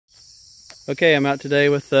Okay, I'm out today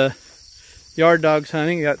with yard dogs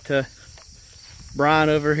hunting. Got Brian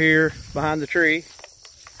over here behind the tree,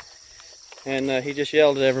 and he just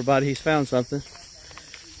yelled at everybody he's found something.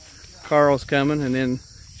 Carl's coming, and then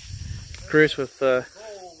Chris with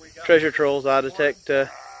treasure trolls out of Sept,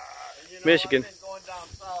 Michigan.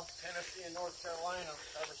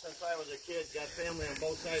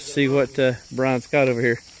 See what Brian's got over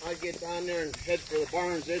here. I'd get down there and head for the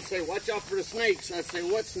barns. They'd say, watch out for the snakes. I'd say,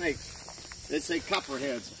 what snakes? They'd say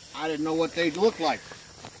copperheads. I didn't know what they'd look like.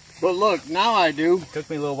 But look, now I do. It took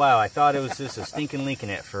me a little while. I thought it was just a stinking Lincoln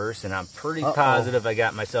at first, and I'm pretty positive I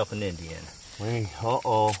got myself an Indian. Might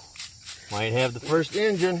have the first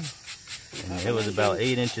engine. And it was about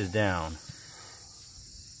 8 inches down.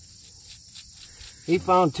 He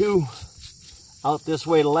found 2 out this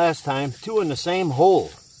way the last time, 2 in the same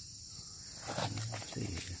hole. Let's see.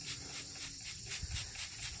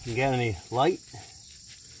 You got any light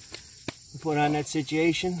to put on that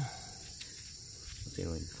situation? Let's see if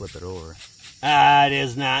we can flip it over. Ah, it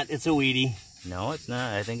is not. It's a weedy. No, it's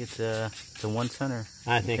not. I think it's a one center.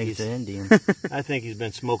 I think it's an Indian. I think he's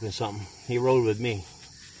been smoking something. He rode with me,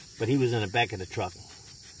 but he was in the back of the truck.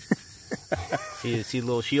 See the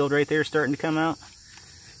little shield right there starting to come out?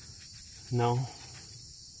 No.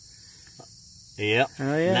 Yep.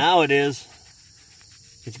 Oh, yeah. Now it is.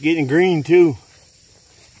 It's getting green too.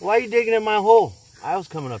 Why are you digging in my hole? I was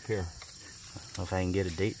coming up here. I don't know if I can get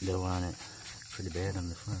a date though on it. Pretty bad on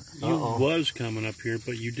the front. You was coming up here,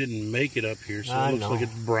 but you didn't make it up here, so it looks like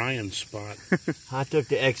it's Brian's spot. I took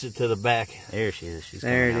the exit to the back. There she is. She's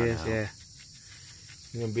there it coming is, out yeah.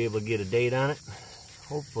 You're going to be able to get a date on it?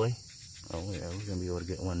 Hopefully. Oh yeah, we're going to be able to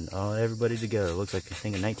get one. Oh, everybody together. Looks like a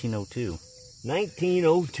thing in 1902.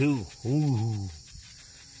 1902. Ooh.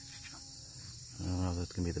 I don't know if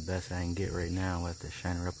that's going to be the best I can get right now. We'll have to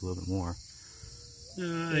shine her up a little bit more.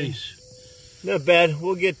 Nice. Not bad.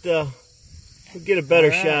 We'll get a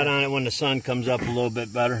better shot on it when the sun comes up a little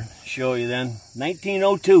bit better. Show you then.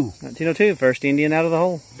 1902. 1902, first Indian out of the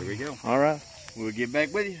hole. Here we go. All right. We'll get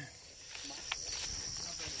back with you.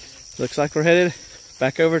 Looks like we're headed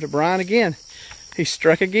back over to Brian again. He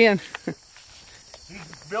struck again.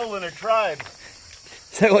 He's building a tribe.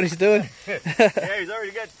 Is that what he's doing? Yeah, he's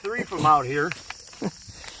already got 3 from out here.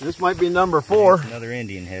 This might be number 4. There's another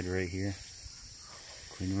Indian head right here.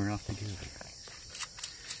 Clean her off together.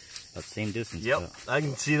 About the same distance. Yep, I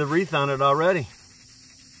can see the wreath on it already.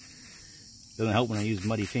 Doesn't help when I use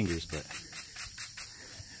muddy fingers, but.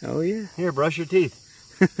 Oh yeah. Here, brush your teeth.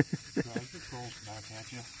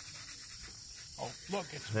 Oh, look,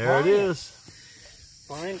 it's There it is.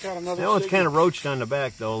 Brian got another. That one's kind of roached on the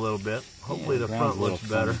back though a little bit. Hopefully the front looks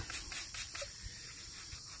better.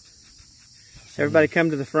 Everybody come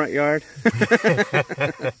to the front yard.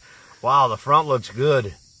 Wow, the front looks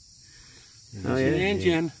good. Oh, yeah.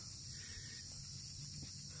 Engine.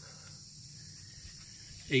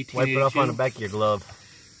 Wipe it off on the back of your glove.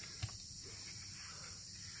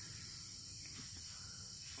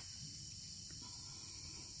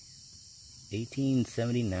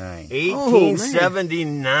 $18.79.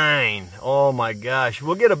 1879. Oh my gosh.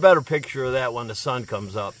 We'll get a better picture of that when the sun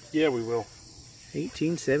comes up. Yeah, we will.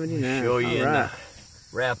 1879. Show you in right.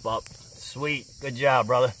 the wrap up. Sweet. Good job,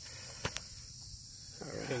 brother.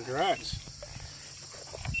 Congrats.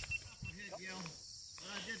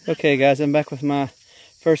 Okay, guys, I'm back with my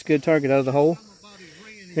first good target out of the hole,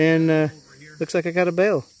 and looks like I got a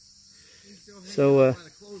bell. So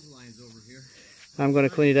I'm going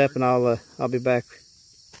to clean it up, and I'll be back.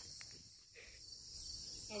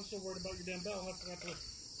 I was so worried about your damn bell. I forgot to.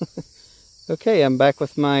 Okay, I'm back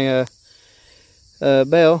with my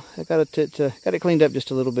bell. I got it cleaned up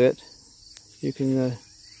just a little bit. You can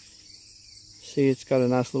see it's got a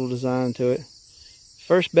nice little design to it.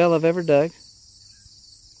 First bell I've ever dug.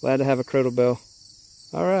 Glad to have a crotal bell.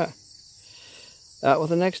 All right, out with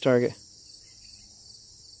the next target.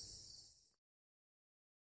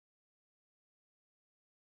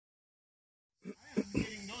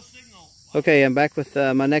 Okay, I'm back with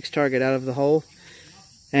my next target out of the hole,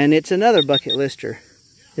 and it's another bucket lister.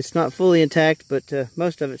 It's not fully intact, but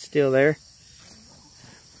most of it's still there.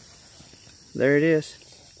 There it is.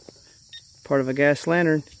 Part of a gas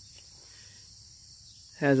lantern.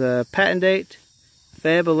 Has a patent date,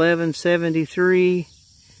 Feb 1173,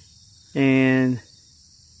 and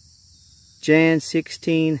Jan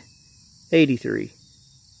 1683.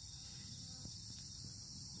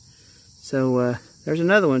 So there's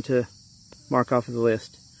another one to mark off of the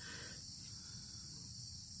list.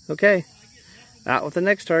 Okay, out with the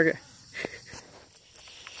next target.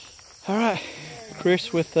 All right,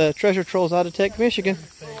 Chris with Treasure Trolls out of Sept, Michigan.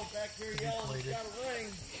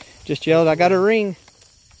 Just yelled, I got a ring.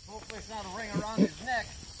 Hopefully it's not a ring around his neck.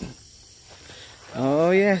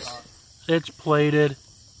 Oh, yes. It's plated.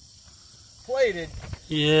 Plated.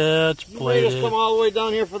 Yeah, it's You made plated. us come all the way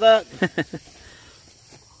down here for that?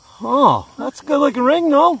 Oh, that's a good looking ring,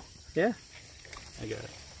 no? Yeah. I got it.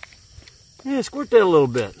 Yeah, squirt that a little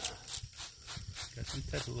bit. Got some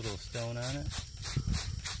type of little stone on it.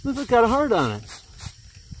 Looks like it's got a heart on it.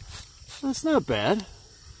 That's not bad.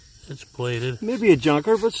 It's plated. Maybe a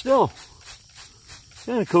junker, but still.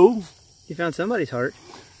 Kind of cool. You found somebody's heart.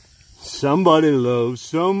 Somebody loves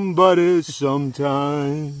somebody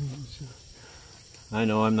sometimes. I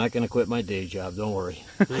know, I'm not going to quit my day job, don't worry.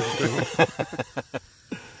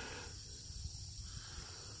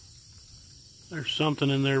 There's something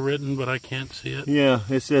in there written, but I can't see it. Yeah,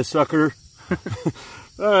 it says sucker.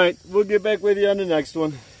 Alright, we'll get back with you on the next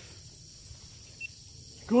one.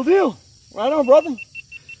 Cool deal. Right on, brother.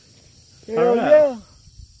 Hell yeah.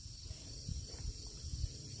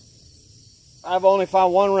 I've only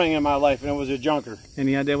found one ring in my life, and it was a junker.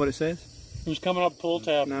 Any idea what it says? It was coming up, pull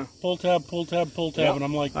tab. No. Pull tab, pull tab, pull tab. Yep. And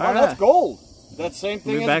I'm like, All Oh, right. that's gold. That same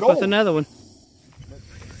thing We'll be as back gold. with another one.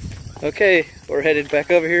 Okay, we're headed back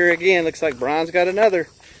over here again. Looks like Brian's got another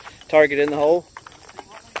target in the hole.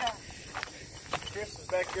 Chris is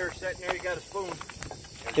back there sitting there. He got a spoon.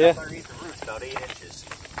 Yeah. Underneath the root's about 8 inches.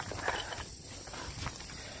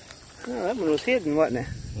 Oh, that one was hidden, wasn't it?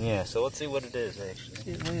 Yeah, so let's see what it is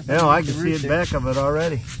actually. Yeah, I can see the back of it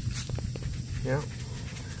already. Yeah.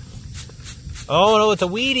 Oh no, it's a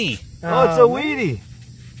weedy. Oh, it's a weedy.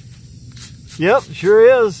 Yep,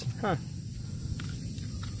 sure is.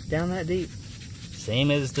 Down that deep. Same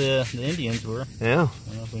as the Indians were. Yeah. I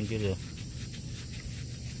don't know if we can get a.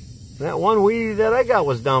 That one weedy that I got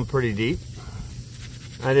was down pretty deep.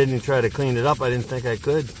 I didn't even try to clean it up. I didn't think I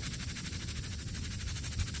could.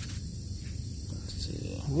 Let's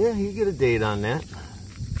see. Yeah, you get a date on that.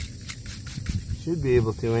 Should be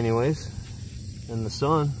able to anyways. In the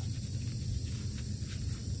sun.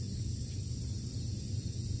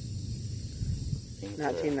 I think,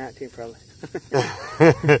 1919 probably. I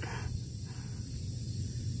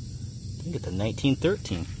think it's a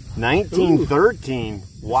 1913. 1913.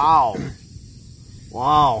 Wow.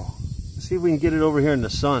 Wow. Let's see if we can get it over here in the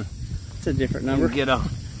sun. It's a different number. Get a,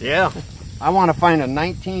 yeah. I want to find a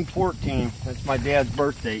 1914. That's my dad's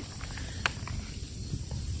birth date.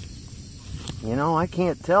 You know, I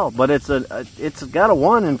can't tell, but it's got a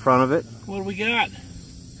 1 in front of it. what do we got?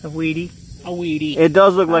 A weedy. A weedy. It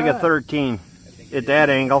does look like a 13 at that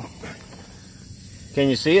angle. Can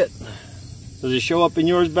you see it? Does it show up in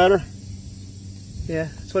yours better? Yeah,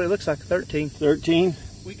 that's what it looks like, 13. 13?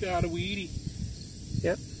 We got a weedy.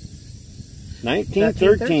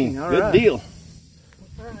 1913. All Good right. deal.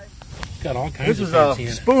 Got all kinds This of is a fancy in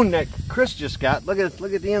it. spoon that Chris just got. Look at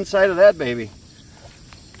the inside of that baby.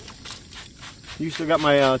 You still got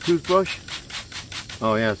my toothbrush?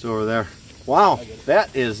 Oh yeah, it's over there. Wow,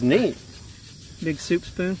 that is neat. Big soup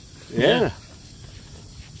spoon. Yeah.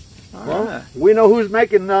 All Well, right. we know who's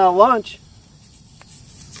making lunch.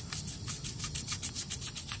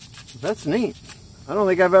 That's neat. I don't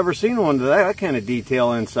think I've ever seen one to that kind of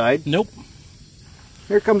detail inside. Nope.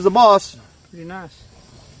 Here comes the boss. Pretty nice.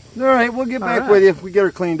 All right, we'll get All back right. with you if we get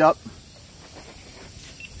her cleaned up.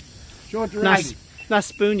 Show it to Nice, nice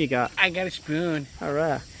spoon you got. I got a spoon. All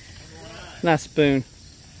right. Nice spoon.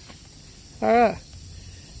 All right.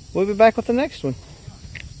 We'll be back with the next one.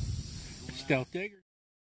 Stealth digger.